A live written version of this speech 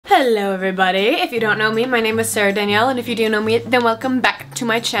Hello everybody, if you don't know me, my name is Sarah Danielle, and if you do know me, then welcome back to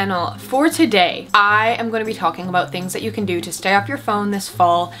my channel. For today, I am going to be talking about things that you can do to stay off your phone this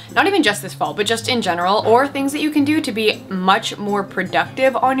fall, not even just this fall, but just in general, or things that you can do to be much more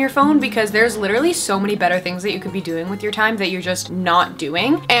productive on your phone, because there's literally so many better things that you could be doing with your time that you're just not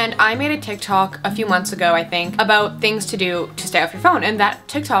doing. And I made a TikTok a few months ago, I think, about things to do to stay off your phone, and that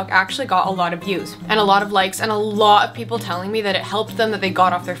TikTok actually got a lot of views and a lot of likes and a lot of people telling me that it helped them, that they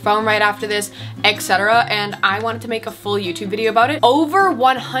got off their phone right after this, etc. And I wanted to make a full YouTube video about it. Over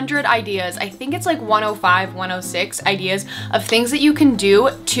 100 ideas, I think it's like 105, 106 ideas of things that you can do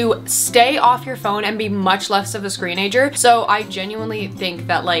to stay off your phone and be much less of a screenager. So I genuinely think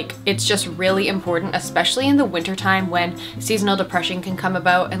that like it's just really important, especially in the winter time when seasonal depression can come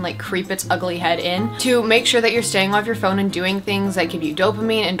about and like creep its ugly head in, to make sure that you're staying off your phone and doing things that give you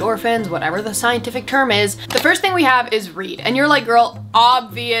dopamine, endorphins, whatever the scientific term is. The first thing we have is read. And you're like, girl,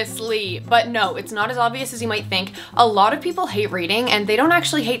 obviously. But no, it's not as obvious as you might think. A lot of people hate reading, and they don't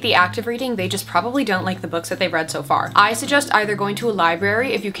actually hate the act of reading, they just probably don't like the books that they've read so far. I suggest either going to a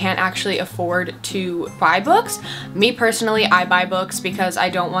library if you can't actually afford to buy books. Me personally, I buy books because I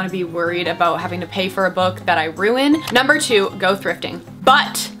don't want to be worried about having to pay for a book that I ruin. Number two, go thrifting.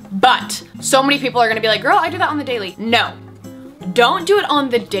 But, so many people are gonna be like, girl, I do that on the daily. No. Don't do it on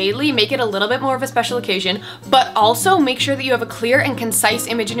the daily, make it a little bit more of a special occasion, but also make sure that you have a clear and concise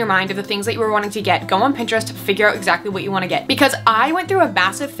image in your mind of the things that you were wanting to get. Go on Pinterest, figure out exactly what you want to get. Because I went through a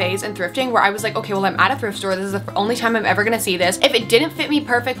massive phase in thrifting where I was like, okay, well, I'm at a thrift store, this is the only time I'm ever gonna see this. If it didn't fit me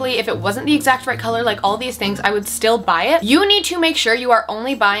perfectly, if it wasn't the exact right color, like all these things, I would still buy it. You need to make sure you are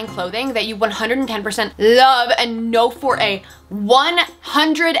only buying clothing that you 110% love and know for a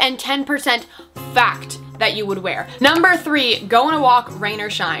 110% fact that you would wear. Number three, go on a walk, rain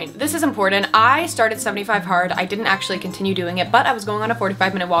or shine. This is important. I started 75 hard. I didn't actually continue doing it, but I was going on a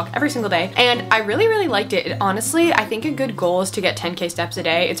 45-minute walk every single day, and I really liked it. Honestly, I think a good goal is to get 10K steps a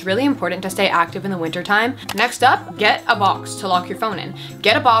day. It's really important to stay active in the winter time. Next up, get a box to lock your phone in.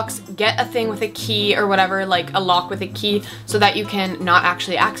 Get a box, get a thing with a key or whatever, like a lock with a key, so that you can not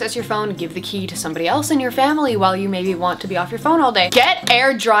actually access your phone. Give the key to somebody else in your family while you maybe want to be off your phone all day. Get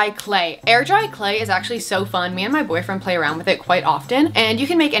air dry clay. Air dry clay is actually so fun. Me and my boyfriend play around with it quite often, and you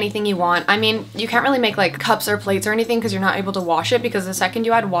can make anything you want. I mean, you can't really make like cups or plates or anything because you're not able to wash it, because the second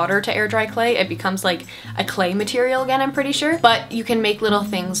you add water to air dry clay, it becomes like a clay material again, I'm pretty sure. But you can make little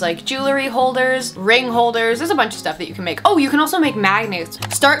things like jewelry holders, ring holders, there's a bunch of stuff that you can make. Oh, you can also make magnets.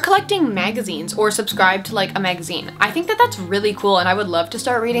 Start collecting magazines or subscribe to like a magazine. I think that that's really cool, and I would love to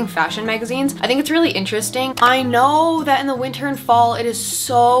start reading fashion magazines. I think it's really interesting. I know that in the winter and fall it is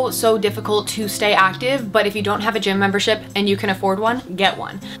so difficult to stay active, but if you don't have a gym membership and you can afford one, get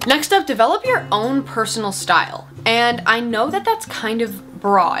one. Next up, develop your own personal style. And I know that that's kind of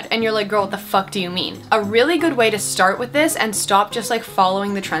broad, and you're like, girl, what the fuck do you mean? A really good way to start with this and stop just like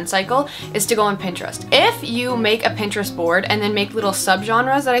following the trend cycle is to go on Pinterest. If you make a Pinterest board and then make little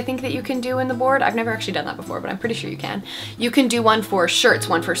subgenres that I think that you can do in the board, I've never actually done that before, but I'm pretty sure you can. You can do one for shirts,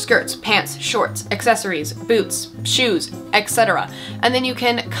 one for skirts, pants, shorts, accessories, boots, shoes, etc. And then you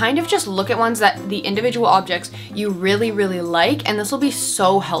can kind of just look at ones that the individual objects you really like, and this will be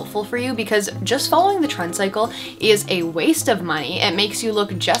so helpful for you, because just following the trend cycle is a waste of money. It makes you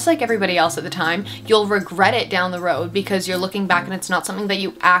look just like everybody else at the time. You'll regret it down the road because you're looking back and it's not something that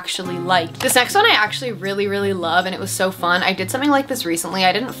you actually liked. This next one I actually really love, and it was so fun. I did something like this recently.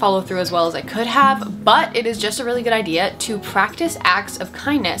 I didn't follow through as well as I could have, but it is just a really good idea to practice acts of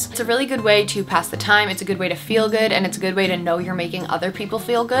kindness. It's a really good way to pass the time, it's a good way to feel good, and it's a good way to know you're making other people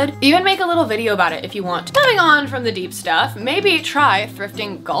feel good. Even make a little video about it if you want. Moving on from the deep stuff, maybe try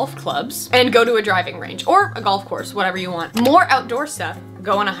thrifting golf clubs and go to a driving range or a golf course, whatever you want. More outdoor stuff,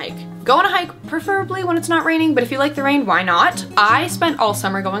 go on a hike. Go on a hike, preferably when it's not raining, but if you like the rain, why not? I spent all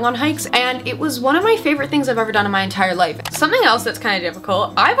summer going on hikes, and it was one of my favorite things I've ever done in my entire life. Something else that's kind of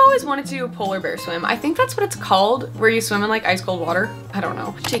difficult, I've always wanted to do a polar bear swim. I think that's what it's called, where you swim in like ice cold water. I don't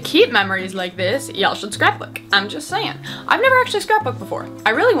know. To keep memories like this, y'all should scrapbook. I'm just saying. I've never actually scrapbooked before. I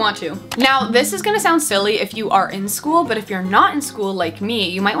really want to. Now, this is gonna sound silly if you are in school, but if you're not in school like me,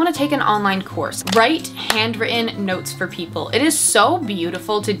 you might want to take an online course. Write handwritten notes for people. It is so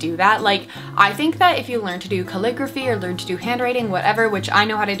beautiful to do that. Like, I think that if you learn to do calligraphy or learn to do handwriting, whatever, which I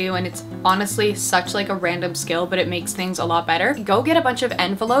know how to do, and it's honestly such like a random skill, but it makes things a lot better. Go get a bunch of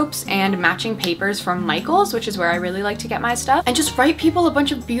envelopes and matching papers from Michael's, which is where I really like to get my stuff, and just write people a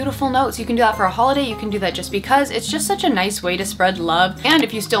bunch of beautiful notes. You can do that for a holiday, you can do that just because. It's just such a nice way to spread love. And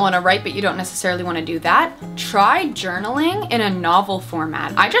if you still want to write but you don't necessarily want to do that, try journaling in a novel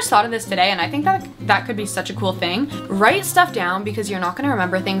format. I just thought of this today, and I think that that could be such a cool thing. Write stuff down because you're not going gonna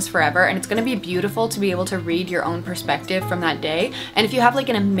remember things forever, and it's gonna be beautiful to be able to read your own perspective from that day. And if you have like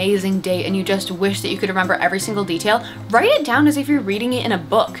an amazing date and you just wish that you could remember every single detail, write it down as if you're reading it in a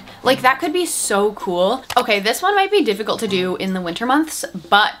book. Like that could be so cool. Okay, this one might be difficult to do in the winter months,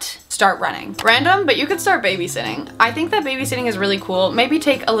 but start running. Random, but you could start babysitting. I think that babysitting is really cool. Maybe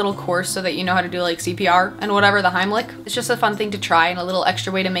take a little course so that you know how to do like CPR and whatever, the Heimlich. It's just a fun thing to try and a little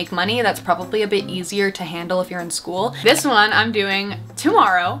extra way to make money that's probably a bit easier to handle if you're in school. This one I'm doing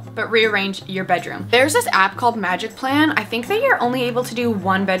tomorrow, but rearrange your bedroom. There's this app called Magic Plan. I think that you're only able to do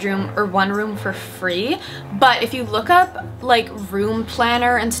one bedroom or one room for free, but if you look up like room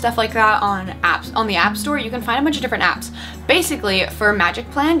planner and stuff like that on apps, on the App Store, you can find a bunch of different apps. Basically, for Magic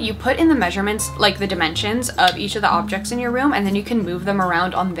Plan, you put in the measurements, like the dimensions of each of the objects in your room, and then you can move them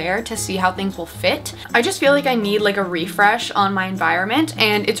around on there to see how things will fit. I just feel like I need like a refresh on my environment,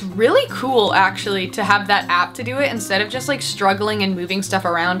 and it's really cool actually to have that app to do it instead of just like struggling and moving stuff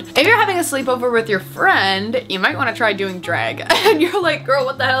around. If you're having a sleepover with your friend, you might want to try doing drag. And you're like, girl,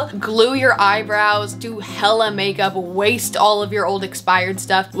 what the hell? Glue your eyebrows, do hella makeup, waste all of your old expired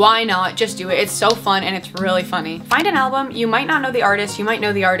stuff. Why not? Just do it. It's so fun and it's really funny. Find an album. You might not know the artist, you might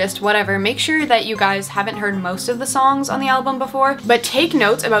know the artist, whatever. Make sure that you guys haven't heard most of the songs on the album before, but take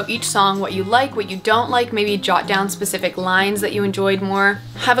notes about each song, what you like, what you don't like, maybe jot down specific lines that you enjoyed more.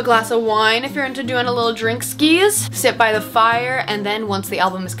 Have a glass of wine if you're into doing a little drink skis, sit by the fire, and then once the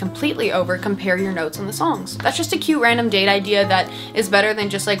album is completely over, compare your notes on the songs. That's just a cute random date idea that is better than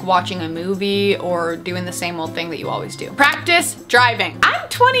just like watching a movie or doing the same old thing that you always do. Practice driving. I'm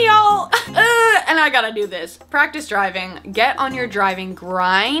 20, y'all, and I gotta do this. Practice driving. Get on your driving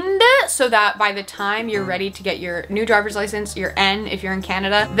grind so that by the time you're ready to get your new driver's license, your N if you're in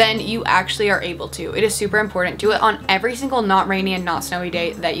Canada, then you actually are able to. It is super important. Do it on every single not rainy and not snowy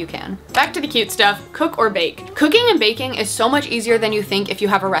day that you can. Back to the cute stuff, cook or bake. Cooking and baking is so much easier than you think if you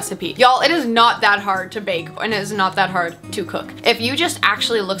have a recipe. Y'all, it is not that hard to bake and it is not that hard to cook. If you just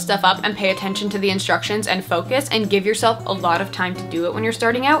actually look stuff up and pay attention to the instructions and focus and give yourself a lot of time to do it when you're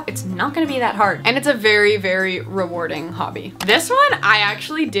starting out, it's not gonna be that hard. And it's a very, very rewarding hobby. This one I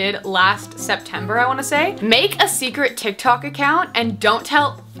actually did last September, I wanna say. Make a secret TikTok account and don't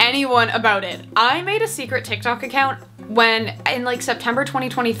tell anyone about it. I made a secret TikTok account in like September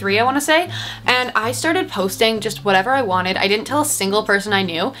 2023, I want to say, and I started posting just whatever I wanted. I didn't tell a single person I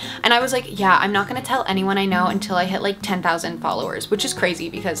knew, and I was like, yeah, I'm not gonna tell anyone I know until I hit like 10,000 followers, which is crazy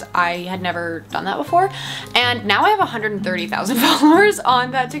because I had never done that before. And now I have 130,000 followers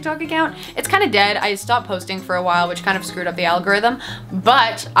on that TikTok account. It's kind of dead. I stopped posting for a while, which kind of screwed up the algorithm,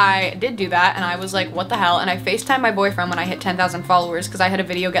 but I did do that, and I was like, what the hell? And I FaceTimed my boyfriend when I hit 10,000 followers because I had a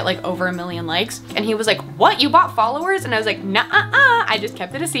video get like over 1 million likes, and he was like, what, you bought followers? And I was like, nah, I just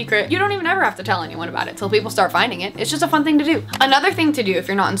kept it a secret. You don't even ever have to tell anyone about it till people start finding it. It's just a fun thing to do. Another thing to do if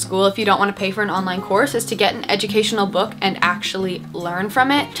you're not in school, if you don't want to pay for an online course, is to get an educational book and actually learn from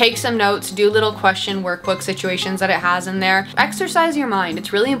it. Take some notes, do little question workbook situations that it has in there. Exercise your mind.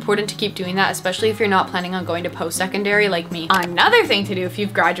 It's really important to keep doing that, especially if you're not planning on going to post-secondary like me. Another thing to do if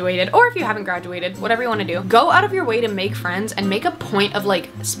you've graduated, or if you haven't graduated, whatever you want to do, go out of your way to make friends and make a point of like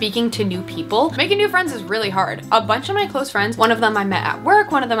speaking to new people. Making new friends is really hard. A bunch of my close friends, one of them I met at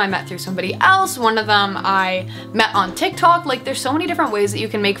work, one of them I met through somebody else, one of them I met on TikTok. Like there's so many different ways that you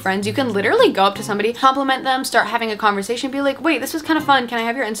can make friends. You can literally go up to somebody, compliment them, start having a conversation, be like, wait, this was kind of fun. Can I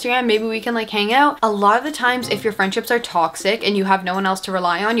have your Instagram? Maybe we can like hang out. A lot of the times if your friendships are toxic and you have no one else to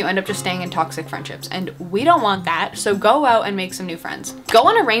rely on, you end up just staying in toxic friendships, and we don't want that. So go out and make some new friends. Go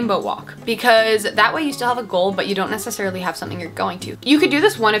on a rainbow walk, because that way you still have a goal, but you don't necessarily have something you're going to. You could do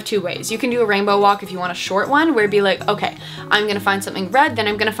this one of two ways. You can do a rainbow walk if you want a short one, where it'd be like, okay, I'm gonna find something red, then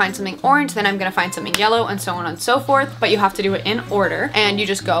I'm gonna find something orange, then I'm gonna find something yellow, and so on and so forth, but you have to do it in order, and you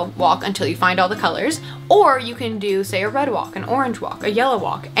just go walk until you find all the colors. Or you can do, say, a red walk, an orange walk, a yellow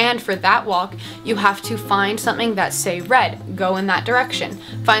walk, and for that walk, you have to find something that's, say, red, go in that direction.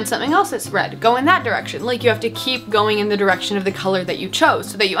 Find something else that's red, go in that direction. Like, you have to keep going in the direction of the color that you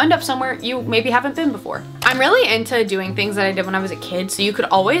chose, so that you end up somewhere you maybe haven't been before. I'm really into doing things that I did when I was a kid, so you could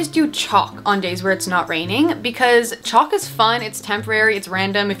always do chalk on days where it's not raining, because chalk is fun, it's temporary, it's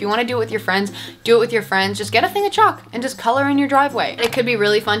random. If you want to do it with your friends, do it with your friends. Just get a thing of chalk and just color in your driveway. It could be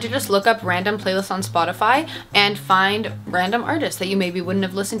really fun to just look up random playlists on Spotify and find random artists that you maybe wouldn't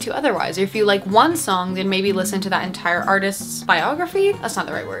have listened to otherwise. Or if you like one song, then maybe listen to that entire artist's biography. That's not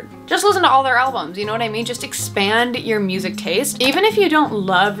the right word. Just listen to all their albums, you know what I mean? Just expand your music taste. Even if you don't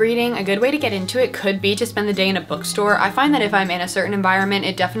love reading, a good way to get into it could be to spend the day in a bookstore. I find that if I'm in a certain environment,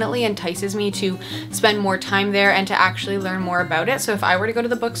 it definitely entices me to spend more time there there and to actually learn more about it. So if I were to go to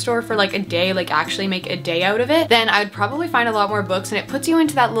the bookstore for like a day, like actually make a day out of it, then I'd probably find a lot more books, and it puts you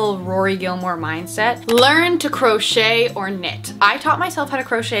into that little Rory Gilmore mindset. Learn to crochet or knit. I taught myself how to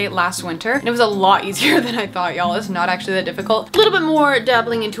crochet last winter, and it was a lot easier than I thought, y'all. It's not actually that difficult. A little bit more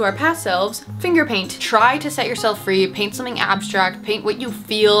dabbling into our past selves. Finger paint. Try to set yourself free. Paint something abstract. Paint what you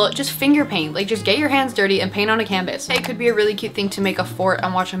feel. Just finger paint. Like, just get your hands dirty and paint on a canvas. It could be a really cute thing to make a fort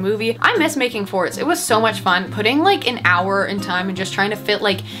and watch a movie. I miss making forts. It was so much fun. Putting like an hour in time and just trying to fit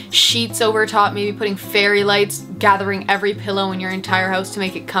like sheets over top, maybe putting fairy lights, gathering every pillow in your entire house to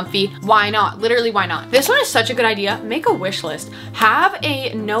make it comfy. Why not? Literally, why not? This one is such a good idea. Make a wish list. Have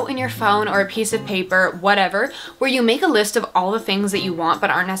a note in your phone or a piece of paper, whatever, where you make a list of all the things that you want but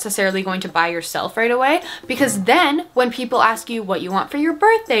aren't necessarily going to buy yourself right away, because then when people ask you what you want for your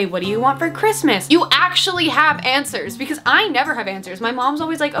birthday, what do you want for Christmas, you actually have answers, because I never have answers. My mom's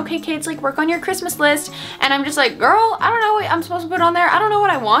always like, okay kids, like work on your Christmas list, and I'm just like, girl, I don't know what I'm supposed to put on there. I don't know what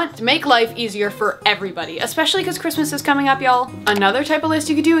I want. To make life easier for everybody, especially because Christmas is coming up, y'all. Another type of list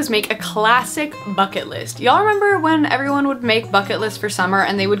you could do is make a classic bucket list. Y'all remember when everyone would make bucket lists for summer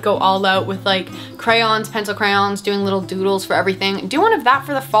and they would go all out with like crayons, pencil crayons, doing little doodles for everything? Do one of that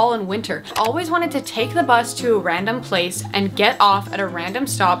for the fall and winter. Always wanted to take the bus to a random place and get off at a random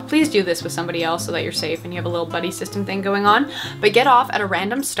stop. Please do this with somebody else so that you're safe and you have a little buddy system thing going on. But get off at a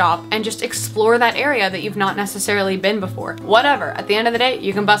random stop and just explore that area that you've not necessarily been before. Whatever. At the end of the day,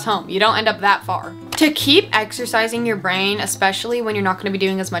 you can bus home. You don't end up that far. To keep exercising your brain, especially when you're not going to be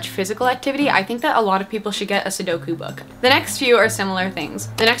doing as much physical activity, I think that a lot of people should get a Sudoku book. The next few are similar things.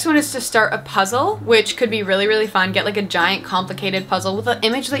 The next one is to start a puzzle, which could be really, really fun. Get like a giant complicated puzzle with an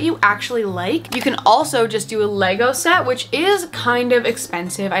image that you actually like. You can also just do a Lego set, which is kind of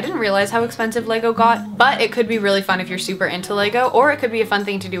expensive. I didn't realize how expensive Lego got, but it could be really fun if you're super into Lego, or it could be a fun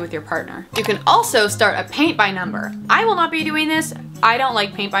thing to do with your partner. You can also start a paint by number. I will not be doing this. I don't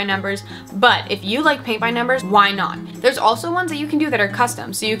like paint by numbers, but if you like paint by numbers, why not? There's also ones that you can do that are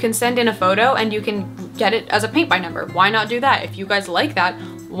custom, so you can send in a photo and you can get it as a paint by number. Why not do that? If you guys like that,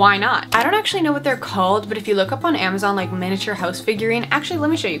 why not? I don't actually know what they're called, but if you look up on Amazon like miniature house figurine, actually let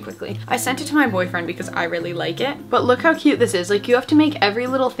me show you quickly. I sent it to my boyfriend because I really like it, but look how cute this is. Like, you have to make every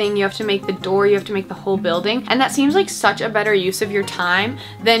little thing. You have to make the door, you have to make the whole building, and that seems like such a better use of your time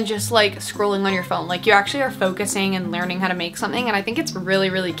than just like scrolling on your phone. Like, you actually are focusing and learning how to make something, and I think it's really,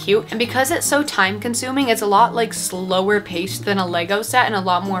 really cute. And because it's so time consuming, it's a lot like slower paced than a Lego set and a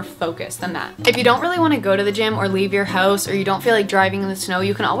lot more focused than that. If you don't really want to go to the gym or leave your house, or you don't feel like driving in the snow,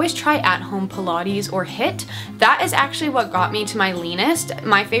 you can always try at-home Pilates or HIIT. That is actually what got me to my leanest.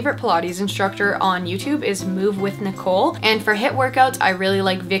 My favorite Pilates instructor on YouTube is Move with Nicole, and for HIIT workouts, I really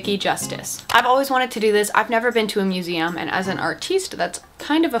like Vicky Justice. I've always wanted to do this. I've never been to a museum, and as an artiste, that's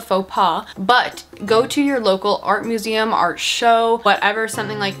kind of a faux pas, but go to your local art museum, art show, whatever,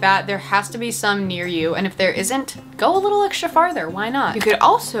 something like that. There has to be some near you, and if there isn't, go a little extra farther. Why not? You could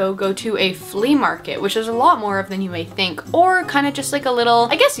also go to a flea market, which is a lot more of than you may think, or kind of just like a little,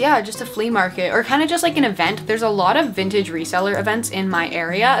 I guess, yeah, just a flea market, or kind of just like an event. There's a lot of vintage reseller events in my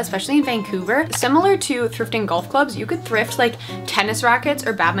area, especially in Vancouver. Similar to thrifting golf clubs, you could thrift like tennis rackets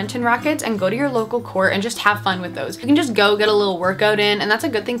or badminton rackets and go to your local court and just have fun with those. You can just go get a little workout in, and that's a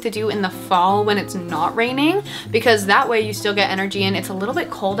good thing to do in the fall when it's not raining, because that way you still get energy in. It's a little bit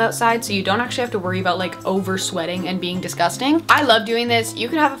cold outside, so you don't actually have to worry about like over sweating and being disgusting. I love doing this. You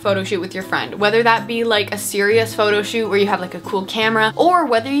could have a photo shoot with your friend, whether that be like a serious photo shoot where you have like a cool camera, or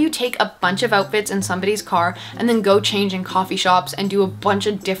whether you take a bunch of outfits in somebody's car and then go change in coffee shops and do a bunch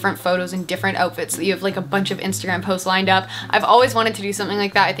of different photos in different outfits, that you have like a bunch of Instagram posts lined up. I've always wanted to do something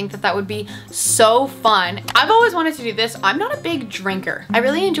like that. I think that that would be so fun. I've always wanted to do this. I'm not a big drinker. I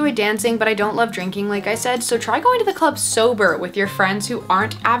really enjoy dancing, but I don't love drinking, like I said, so try going to the club sober with your friends who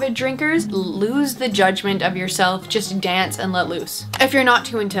aren't avid drinkers. Lose the judgment of yourself, just dance and let loose. If you're not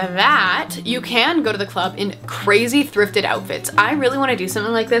too into that, you can go to the club in crazy thrifted outfits. I really want to do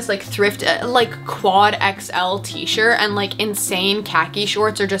something like this, like thrift, like quad XL t-shirt and like insane khaki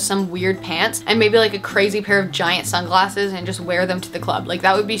shorts or just some weird pants and maybe like a crazy pair of giant sunglasses and just wear them to the club. Like,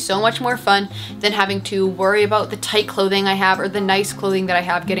 that would be so much more fun than having to worry about the tight clothing I have or the nice clothing that I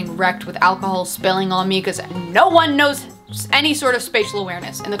have getting wrecked with alcohol spilling on me, because no one knows any sort of spatial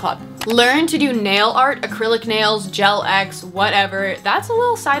awareness in the club. Learn to do nail art, acrylic nails, gel X, whatever. That's a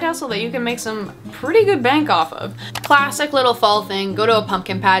little side hustle that you can make some pretty good bank off of. Classic little fall thing, go to a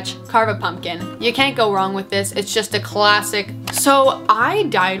pumpkin patch, carve a pumpkin. You can't go wrong with this. It's just a classic. So I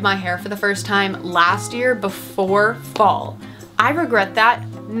dyed my hair for the first time last year before fall. I regret that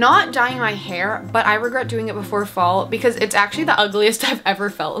not dyeing my hair, but I regret doing it before fall because it's actually the ugliest I've ever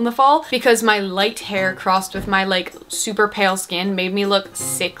felt in the fall because my light hair crossed with my like super pale skin made me look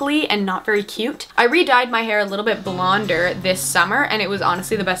sickly and not very cute. I re-dyed my hair a little bit blonder this summer and it was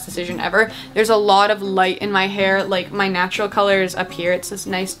honestly the best decision ever. There's a lot of light in my hair, like my natural color is up here. It's this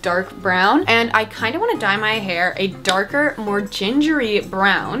nice dark brown and I kind of want to dye my hair a darker, more gingery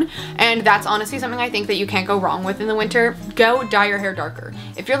brown, and that's honestly something I think that you can't go wrong with in the winter. Go dye your hair darker.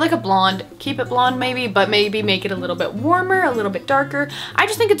 If you're like a blonde, keep it blonde maybe, but maybe make it a little bit warmer, a little bit darker. I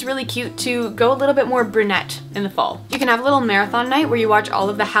just think it's really cute to go a little bit more brunette in the fall. You can have a little marathon night where you watch all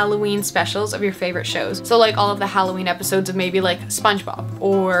of the Halloween specials of your favorite shows. So like all of the Halloween episodes of maybe like SpongeBob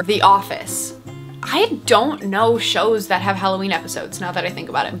or The Office. I don't know shows that have Halloween episodes now that I think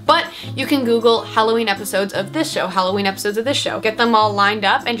about it, but you can Google Halloween episodes of this show, Halloween episodes of this show, get them all lined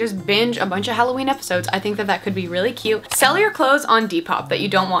up and just binge a bunch of Halloween episodes. I think that that could be really cute. Sell your clothes on Depop that you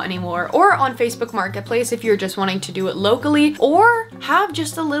don't want anymore, or on Facebook Marketplace if you're just wanting to do it locally, or have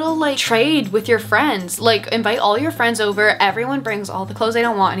just a little like trade with your friends. Like invite all your friends over, everyone brings all the clothes they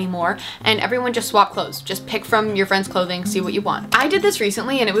don't want anymore, and everyone just swap clothes. Just pick from your friend's clothing, see what you want. I did this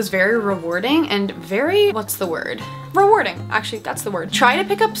recently and it was very rewarding and very, what's the word? Rewarding, actually, that's the word. Try to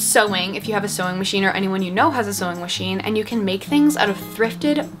pick up sewing if you have a sewing machine or anyone you know has a sewing machine, and you can make things out of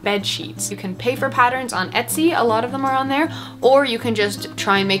thrifted bed sheets. You can pay for patterns on Etsy, a lot of them are on there, or you can just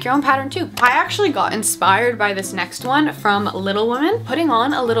try and make your own pattern too. I actually got inspired by this next one from Little Women, putting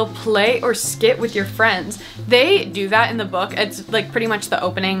on a little play or skit with your friends. They do that in the book. It's like pretty much the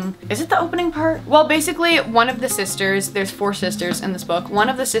opening. Is it the opening part? Well, basically one of the sisters, there's 4 sisters in this book, one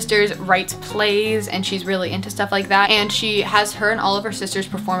of the sisters writes plays and she's really into stuff like that. And she has her and all of her sisters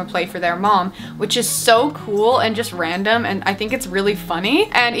perform a play for their mom, which is so cool and just random, and I think it's really funny.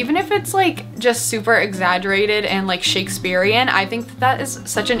 And even if it's like just super exaggerated and like Shakespearean, I think that that is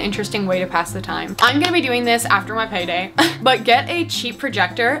such an interesting way to pass the time. I'm gonna be doing this after my payday, but get a cheap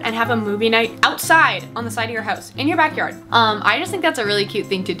projector and have a movie night outside on the side of your house, in your backyard. I just think that's a really cute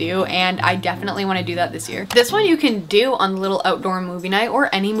thing to do, and I definitely want to do that this year. This one you can do on a little outdoor movie night or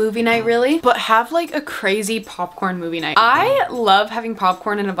any movie night really, but have like a crazy popcorn movie night. I love having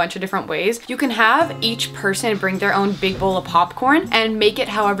popcorn in a bunch of different ways. You can have each person bring their own big bowl of popcorn and make it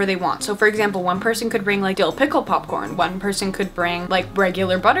however they want. So for example, one person could bring like dill pickle popcorn, one person could bring like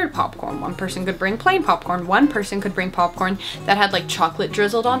regular buttered popcorn, one person could bring plain popcorn, one person could bring popcorn that had like chocolate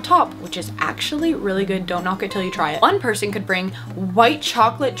drizzled on top, which is actually really good. Don't knock it till you try it. One person could bring white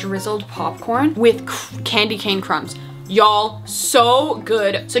chocolate drizzled popcorn with candy cane crumbs. Y'all, so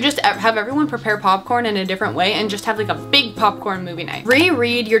good. So just have everyone prepare popcorn in a different way and just have like a big popcorn movie night.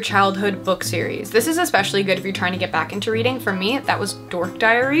 Reread your childhood book series. This is especially good if you're trying to get back into reading. For me, that was Dork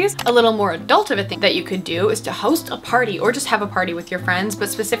Diaries. A little more adult of a thing that you could do is to host a party or just have a party with your friends, but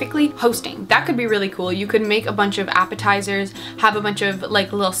specifically hosting. That could be really cool. You could make a bunch of appetizers, have a bunch of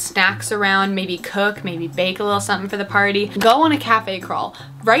like little snacks around, maybe cook, maybe bake a little something for the party. Go on a cafe crawl.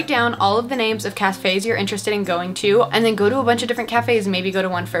 Write down all of the names of cafes you're interested in going to, and then go to a bunch of different cafes. Maybe go to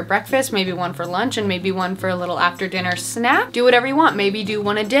one for breakfast, maybe one for lunch, and maybe one for a little after dinner snack. Do whatever you want. Maybe do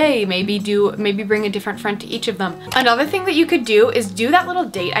one a day. Maybe bring a different friend to each of them. Another thing that you could do is do that little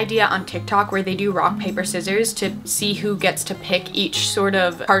date idea on TikTok where they do rock, paper, scissors to see who gets to pick each sort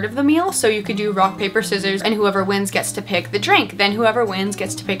of part of the meal. So you could do rock, paper, scissors, and whoever wins gets to pick the drink. Then whoever wins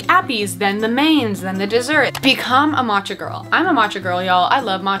gets to pick appies, then the mains, then the dessert. Become a matcha girl. I'm a matcha girl, y'all. I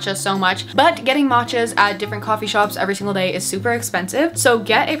love matcha so much, but getting matchas at different coffee shops every single day is super expensive. So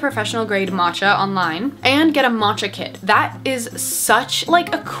get a professional grade matcha online and get a matcha kit. That is such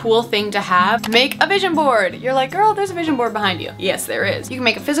like a cool thing to have. Make a vision board. You're like, girl, there's a vision board behind you. Yes, there is. You can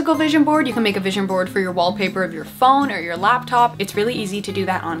make a physical vision board. You can make a vision board for your wallpaper of your phone or your laptop. It's really easy to do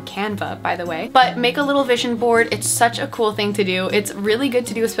that on Canva, by the way, but make a little vision board. It's such a cool thing to do. It's really good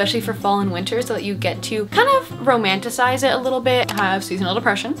to do, especially for fall and winter, so that you get to kind of romanticize it a little bit, have seasonal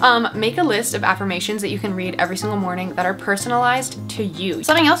depression. Make a list of affirmations that you can read every single morning that are personalized to you.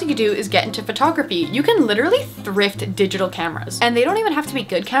 Something else you could do is get into photography. You can literally thrift digital cameras, and they don't even have to be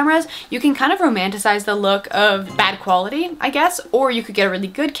good cameras. You can kind of romanticize the look of bad quality, I guess, or you could get a really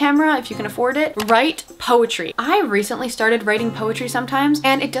good camera if you can afford it. Write poetry. I recently started writing poetry sometimes,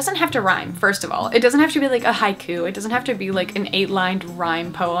 and it doesn't have to rhyme, first of all. It doesn't have to be like a haiku. It doesn't have to be like an 8-lined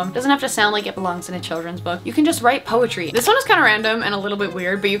rhyme poem. It doesn't have to sound like it belongs in a children's book. You can just write poetry. This one is kind of random and a little bit bit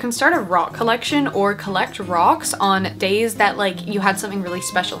weird, but you can start a rock collection or collect rocks on days that like you had something really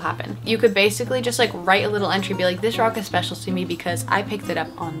special happen. You could basically just like write a little entry, be like, this rock is special to me because I picked it up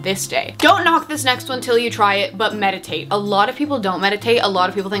on this day. Don't knock this next one till you try it, but meditate. A lot of people don't meditate. A lot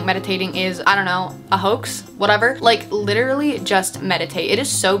of people think meditating is, I don't know, a hoax, whatever. Like literally just meditate. It is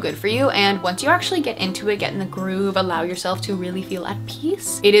so good for you, and once you actually get into it, get in the groove, allow yourself to really feel at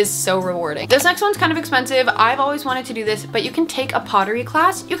peace, it is so rewarding. This next one's kind of expensive. I've always wanted to do this, but you can take a pottery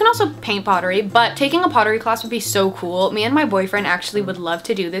class. You can also paint pottery, but taking a pottery class would be so cool. Me and my boyfriend actually would love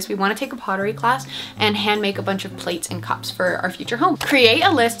to do this. We want to take a pottery class and hand make a bunch of plates and cups for our future home. Create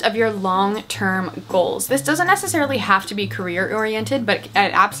a list of your long-term goals. This doesn't necessarily have to be career oriented, but it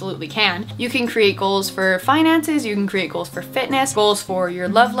absolutely can. You can create goals for finances, you can create goals for fitness, goals for your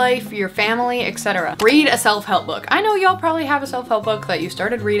love life, your family, etc. Read a self-help book. I know y'all probably have a self-help book that you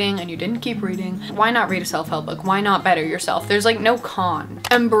started reading and you didn't keep reading. Why not read a self-help book? Why not better yourself? There's like no con.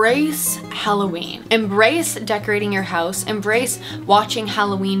 Embrace Halloween. Embrace decorating your house. Embrace watching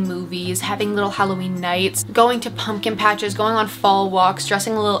Halloween movies, having little Halloween nights, going to pumpkin patches, going on fall walks,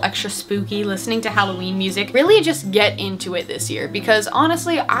 dressing a little extra spooky, listening to Halloween music. Really just get into it this year, because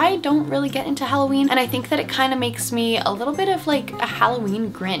honestly, I don't really get into Halloween, and I think that it kind of makes me a little bit of like a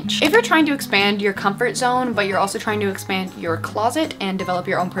Halloween Grinch. If you're trying to expand your comfort zone, but you're also trying to expand your closet and develop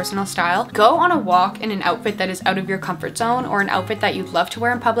your own personal style, go on a walk in an outfit that is out of your comfort zone, or an outfit that you'd love to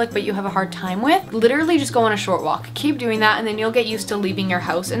wear in public but you have a hard time with. Literally just go on a short walk. Keep doing that, and then you'll get used to leaving your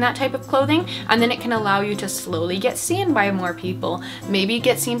house in that type of clothing, and then it can allow you to slowly get seen by more people. Maybe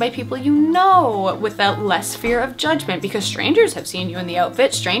get seen by people you know without less fear of judgment, because strangers have seen you in the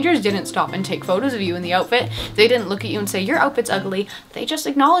outfit. Strangers didn't stop and take photos of you in the outfit. They didn't look at you and say your outfit's ugly. They just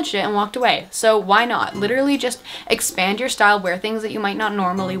acknowledged it and walked away. So why not? Literally just expand your style, wear things that you might not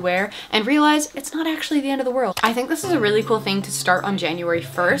normally wear, and realize it's not actually the end of the world. I think this is a really cool thing to start on January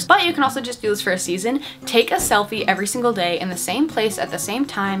 1st, but you can also just do this for a season. Take a selfie every single day in the same place at the same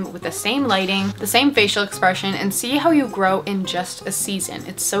time with the same lighting, the same facial expression, and see how you grow in just a season.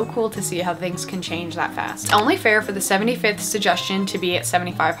 It's so cool to see how things can change that fast. It's only fair for the 75th suggestion to be at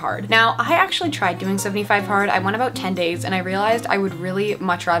 75 hard. Now, I actually tried doing 75 hard. I went about 10 days and I realized I would really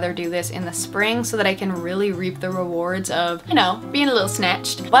much rather do this in the spring so that I can really reap the rewards of, you know, being a little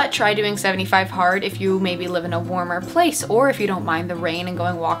snatched. But try doing 75 hard if you maybe live in a warmer place, or if you don't mind the rain and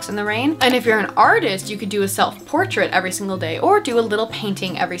going walks in the rain. And if you're an artist, you could do a self-portrait every single day, or do a little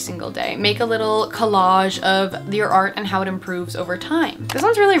painting every single day. Make a little collage of your art and how it improves over time. This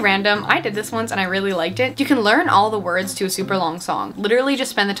one's really random. I did this once and I really liked it. You can learn all the words to a super long song. Literally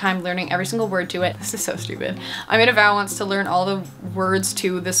just spend the time learning every single word to it. This is so stupid. I made a vow once to learn all the words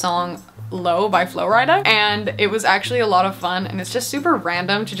to the song Low by Flo Rida, and it was actually a lot of fun, and it's just super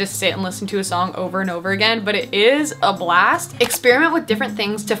random to just sit and listen to a song over and over again, but it is a blast. Experiment with different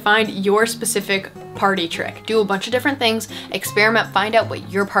things to find your specific party trick. Do a bunch of different things, experiment, find out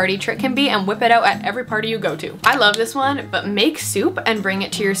what your party trick can be, and whip it out at every party you go to. I love this one, but make soup and bring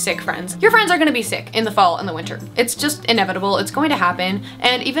it to your sick friends. Your friends are gonna be sick in the fall and the winter. It's just inevitable, it's going to happen,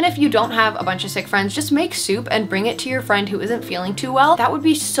 and even if you don't have a bunch of sick friends, just make soup and bring it to your friend who isn't feeling too well. That would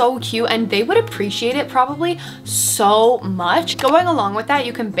be so cute, and they would appreciate it probably so much. Going along with that,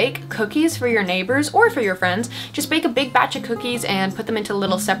 you can bake cookies for your neighbors or for your friends. Just bake a big batch of cookies and put them into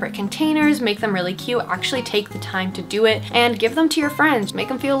little separate containers, make them really cute. Actually take the time to do it and give them to your friends. Make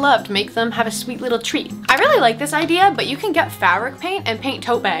them feel loved, make them have a sweet little treat. I really like this idea, but you can get fabric paint and paint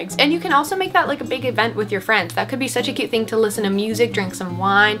tote bags, and you can also make that like a big event with your friends. That could be such a cute thing to listen to music, drink some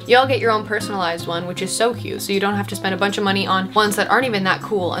wine. You all get your own personalized one, which is so cute, so you don't have to spend a bunch of money on ones that aren't even that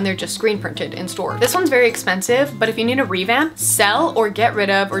cool and they're just screen printed in store. This one's very expensive, but if you need a revamp, sell or get rid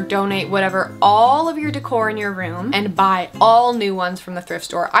of or donate whatever, all of your decor in your room, and buy all new ones from the thrift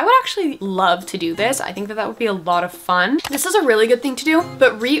store. I would actually love to do this. I think that that would be a lot of fun. This is a really good thing to do,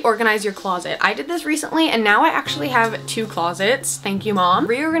 but reorganize your closet. I did this recently and now I actually have 2 closets. Thank you, Mom.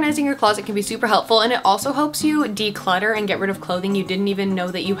 Reorganizing your closet can be super helpful, and it also helps you declutter and get rid of clothing you didn't even know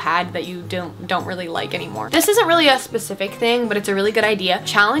that you had that you don't really like anymore. This isn't really a specific thing, but it's a really good idea.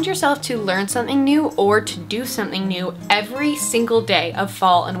 Challenge yourself to learn something new or to do something new every single day of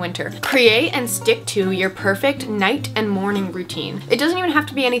fall and winter. Create and stick to your perfect night and morning routine. It doesn't even have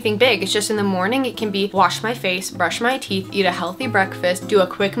to be anything big. It's just in the morning morning, it can be wash my face, brush my teeth, eat a healthy breakfast, do a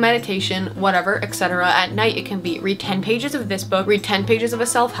quick meditation, whatever, etc. At night, it can be read 10 pages of this book, read 10 pages of a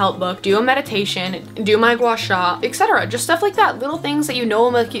self-help book, do a meditation, do my gua sha, etc. Just stuff like that. Little things that you know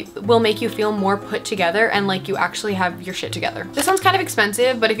will make you feel more put together and like you actually have your shit together. This one's kind of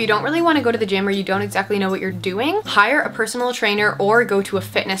expensive, but if you don't really want to go to the gym or you don't exactly know what you're doing, hire a personal trainer or go to a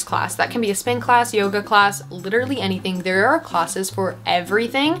fitness class. That can be a spin class, yoga class, literally anything. There are classes for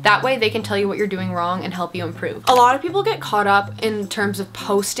everything. That way they can tell you what you're doing wrong and help you improve. A lot of people get caught up in terms of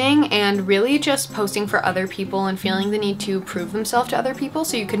posting and really just posting for other people and feeling the need to prove themselves to other people.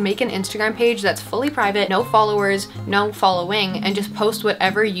 So you could make an Instagram page that's fully private, no followers, no following, and just post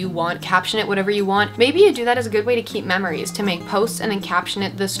whatever you want, caption it whatever you want. Maybe you do that as a good way to keep memories, to make posts and then caption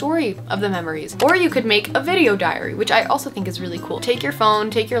it the story of the memories. Or you could make a video diary, which I also think is really cool. Take your phone,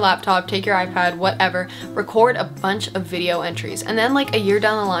 take your laptop, take your iPad, whatever, record a bunch of video entries. And then like a year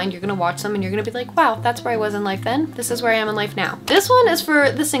down the line, you're gonna watch them and you're gonna be like, wow, that's where I was in life then. This is where I am in life now. This one is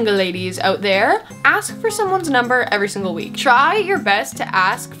for the single ladies out there. Ask for someone's number every single week. Try your best to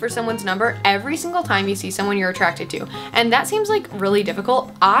ask for someone's number every single time you see someone you're attracted to. And that seems like really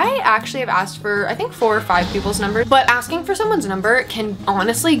difficult. I actually have asked for, I think 4 or 5 people's numbers, but asking for someone's number can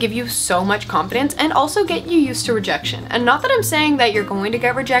honestly give you so much confidence and also get you used to rejection. And not that I'm saying that you're going to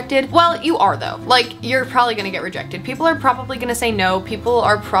get rejected. Well, you are though. Like, you're probably gonna get rejected. People are probably gonna say no. People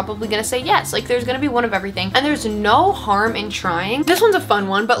are probably gonna say yes. Like, there's gonna be one of everything. And there's no harm in trying. This one's a fun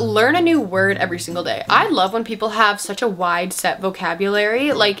one, but learn a new word every single day. I love when people have such a wide set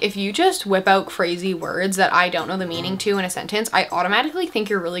vocabulary. Like, if you just whip out crazy words that I don't know the meaning to in a sentence, I automatically think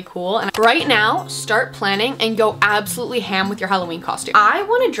you're really cool. And right now, start planning and go absolutely ham with your Halloween costume. I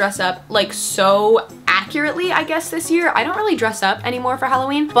want to dress up like so accurately, I guess, this year. I don't really dress up anymore for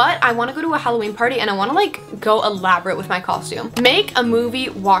Halloween, but I want to go to a Halloween party and I want to like go elaborate with my costume. Make a movie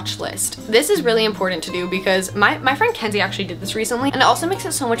watch list. This is really important to do because my friend Kenzie actually did this recently, and it also makes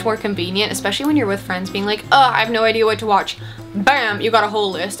it so much more convenient, especially when you're with friends being like, oh, I have no idea what to watch. Bam, you got a whole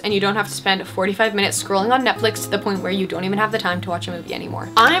list and you don't have to spend 45 minutes scrolling on Netflix to the point where you don't even have the time to watch a movie anymore.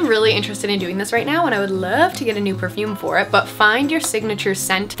 I'm really interested in doing this right now and I would love to get a new perfume for it, but find your signature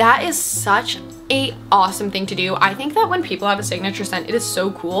scent. That is such a awesome thing to do. I think that when people have a signature scent, it is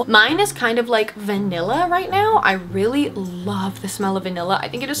so cool. Mine is kind of like vanilla right now. I really love the smell of vanilla. I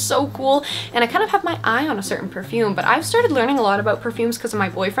think it is so cool, and I kind of have my eye on a certain perfume, but I've started learning a lot about perfumes because of my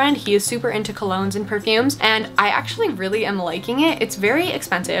boyfriend. He is super into colognes and perfumes, and I actually really am liking it. It's very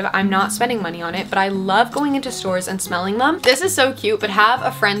expensive. I'm not spending money on it, but I love going into stores and smelling them. This is so cute, but have a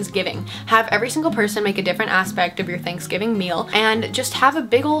Friendsgiving. Have every single person make a different aspect of your Thanksgiving meal and just have a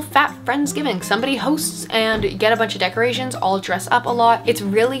big old fat Friendsgiving. Somebody hosts and get a bunch of decorations, all dress up a lot. It's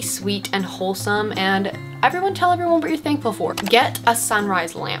really sweet and wholesome, and everyone tell everyone what you're thankful for. Get a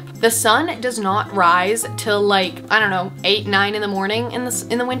sunrise lamp. The sun does not rise till like, I don't know, 8, 9 in the morning in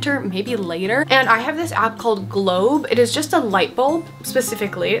the winter, maybe later. And I have this app called Globe. It is just a light bulb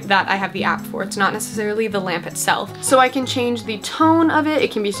specifically that I have the app for. It's not necessarily the lamp itself. So I can change the tone of it.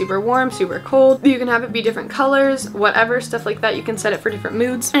 It can be super warm, super cold. You can have it be different colors, whatever, stuff like that. You can set it for different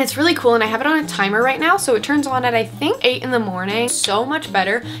moods. And it's really cool, and I have it on a timer right now, so it turns on at I think 8 in the morning. So much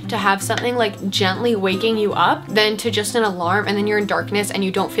better to have something like gently waking you up than to just an alarm and then you're in darkness and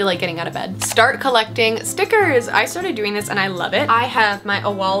you don't feel like getting out of bed. Start collecting stickers. I started doing this and I love it. I have my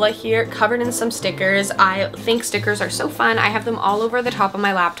Awala here covered in some stickers. I think stickers are so fun. I have them all over the top of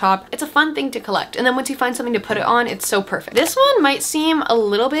my laptop. It's a fun thing to collect, and then once you find something to put it on, it's so perfect. This one might seem a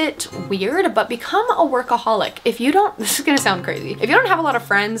little bit weird, but become a workaholic. If you don't, this is gonna sound crazy, if you don't have a lot of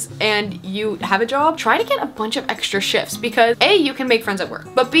friends and you have a job, try to get a bunch of extra shifts, because A, you can make friends at work,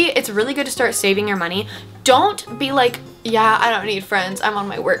 but B, it's really good to start saving your money. Don't be like, yeah, I don't need friends, I'm on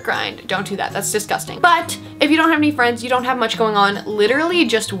my work grind. Don't do that, that's disgusting. But if you don't have any friends, you don't have much going on, literally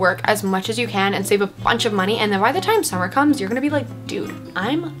just work as much as you can and save a bunch of money, and then by the time summer comes, you're gonna be like, dude,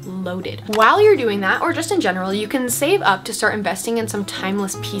 I'm loaded. While you're doing that, or just in general, you can save up to start investing in some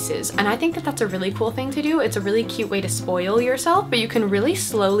timeless pieces, and I think that that's a really cool thing to do. It's a really cute way to spoil yourself, but you can really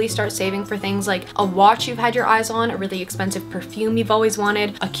slowly start saving for things like a watch you've had your eyes on, a really expensive perfume you've always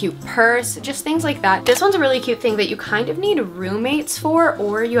wanted, a cute purse, just things like that. This one's a really cute thing that you kind of need roommates for,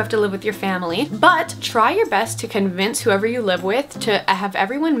 or you have to live with your family, but try your best to convince whoever you live with to have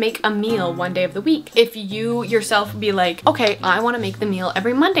everyone make a meal one day of the week. If you yourself be like, okay, I want to make the meal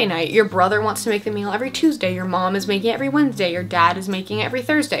every Monday night, your brother wants to make the meal every Tuesday, your mom is making it every Wednesday, your dad is making it every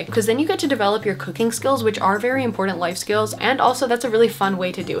Thursday, because then you get to develop your cooking skills, which are very important life skills, and also that's a really fun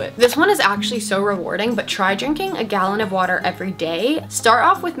way to do it. This one is actually so rewarding, but try drinking a gallon of water every day. Start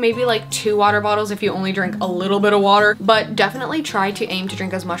off with maybe like 2 water bottles if you only drink a little bit of water. but definitely try to aim to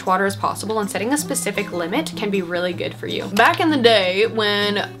drink as much water as possible, and setting a specific limit can be really good for you. Back in the day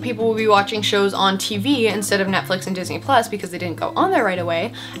when people would be watching shows on TV instead of Netflix and Disney Plus because they didn't go on there right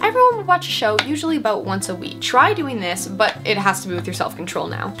away, everyone would watch a show usually about once a week. Try doing this, but it has to be with your self-control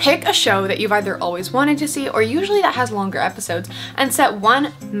now. Pick a show that you've either always wanted to see or usually that has longer episodes, and set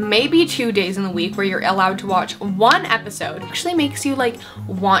 1, maybe 2 days in the week where you're allowed to watch 1 episode. It actually makes you like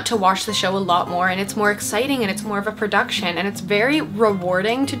want to watch the show a lot more, and it's more exciting, and it's more of a production, and it's very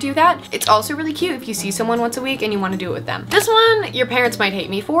rewarding to do that. It's also really cute if you see someone once a week and you want to do it with them. This one your parents might hate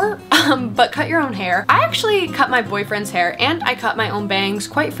me for, but cut your own hair. I actually cut my boyfriend's hair, and I cut my own bangs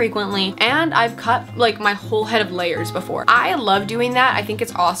quite frequently, and I've cut like my whole head of layers before. I love doing that. I think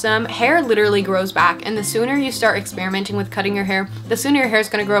it's awesome. Hair literally grows back, and the sooner you start experimenting with cutting your hair, the sooner your hair is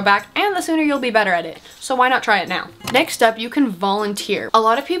going to grow back, and the sooner you'll be better at it. So why not try it now? Next up, you can volunteer. A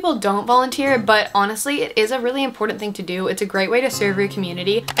lot of people don't volunteer, but honestly, it is a really important thing to do. It's a great way to serve your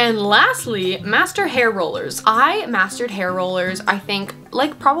community. And lastly, master hair rollers. I mastered hair rollers, I think,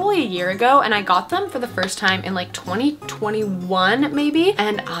 like probably a year ago, and I got them for the first time in like 2021 maybe,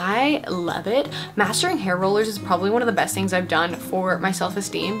 and I love it. Mastering hair rollers is probably one of the best things I've done for my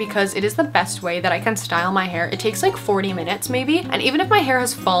self-esteem because it is the best way that I can style my hair. It takes like 40 minutes maybe, and even if my hair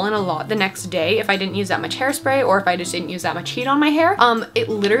has fallen a lot the next day, if I didn't use that much hairspray or if I just didn't use that much heat on my hair, it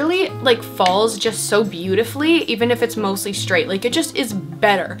literally like falls just so beautifully, even if it's mostly straight. Like it just is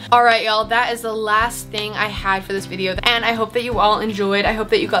better. All right, y'all, that is the last thing I had for this video, and I hope that you all enjoyed. I hope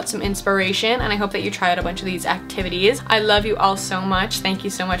that you got some inspiration, and I hope that you try out a bunch of these activities. I love you all so much. Thank you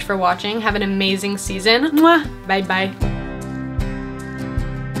so much for watching. Have an amazing season. Mwah! Bye bye.